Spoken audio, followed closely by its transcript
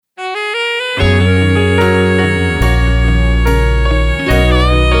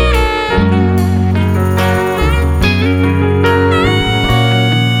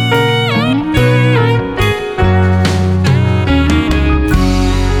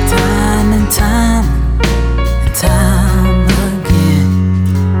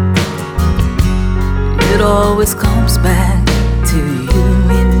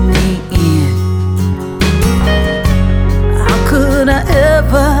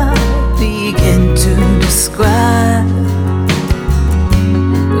begin to describe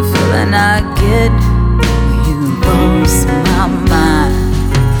the feeling I get when you cross my mind.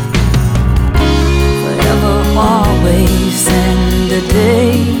 Forever, always, and a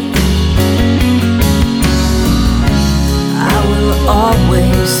day, I will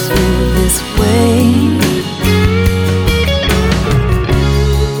always feel this way.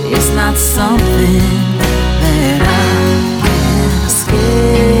 It's not something that I can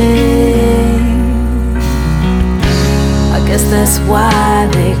escape. I guess that's why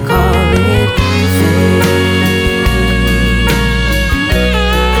they call it fate.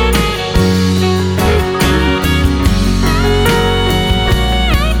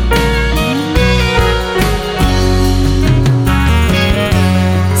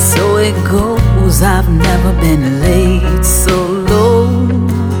 So it goes, I've never been late so low.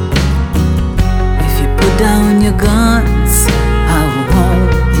 If you put down your guns, I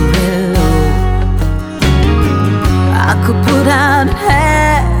won't reload. I could put out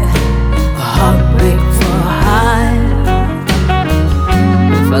half a heartbreak for a high.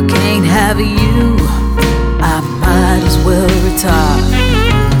 If I can't have you, I might as well retire.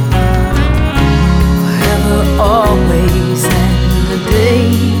 Forever, always, and a day,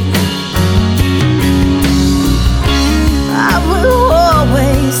 I will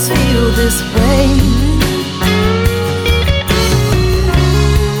always feel this way.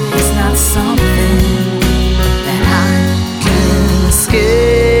 It's not something that I can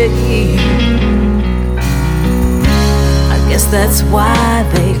escape. I guess that's why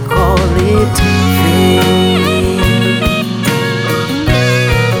they call it fate.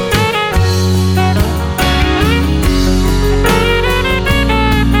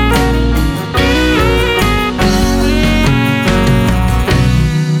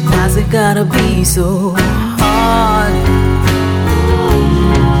 Gotta be so